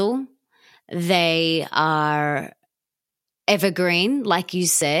universal. They are evergreen, like you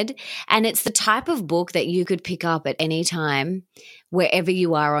said, and it's the type of book that you could pick up at any time, wherever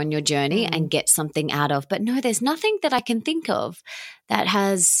you are on your journey, and get something out of. But no, there's nothing that I can think of that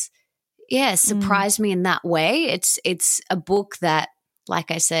has, surprised me in that way. It's a book that,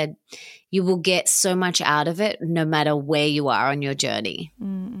 like I said, you will get so much out of it no matter where you are on your journey.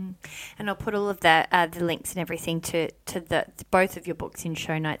 And I'll put all of the links and everything to both of your books in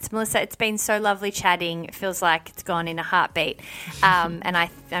show notes. Melissa, it's been so lovely chatting. It feels like it's gone in a heartbeat. And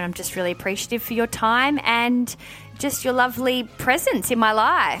I'm just really appreciative for your time and just your lovely presence in my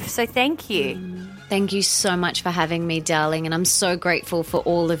life. So thank you. Thank you so much for having me, darling. And I'm so grateful for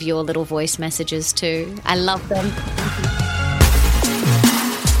all of your little voice messages too. I love them.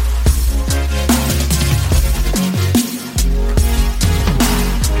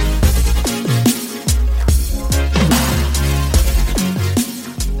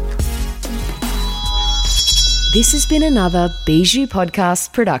 This has been another Bijou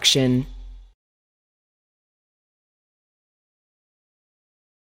Podcast production.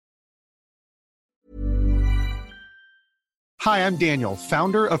 Hi, I'm Daniel,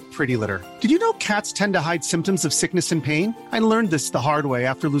 founder of Pretty Litter. Did you know cats tend to hide symptoms of sickness and pain? I learned this the hard way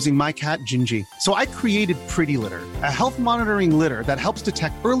after losing my cat, Gingy. So I created Pretty Litter, a health monitoring litter that helps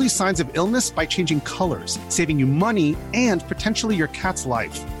detect early signs of illness by changing colors, saving you money and potentially your cat's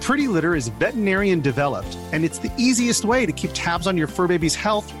life. Pretty Litter is veterinarian developed, and it's the easiest way to keep tabs on your fur baby's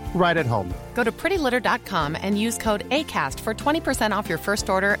health right at home. Go to prettylitter.com and use code ACAST for 20% off your first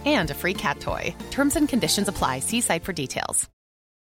order and a free cat toy. Terms and conditions apply. See site for details.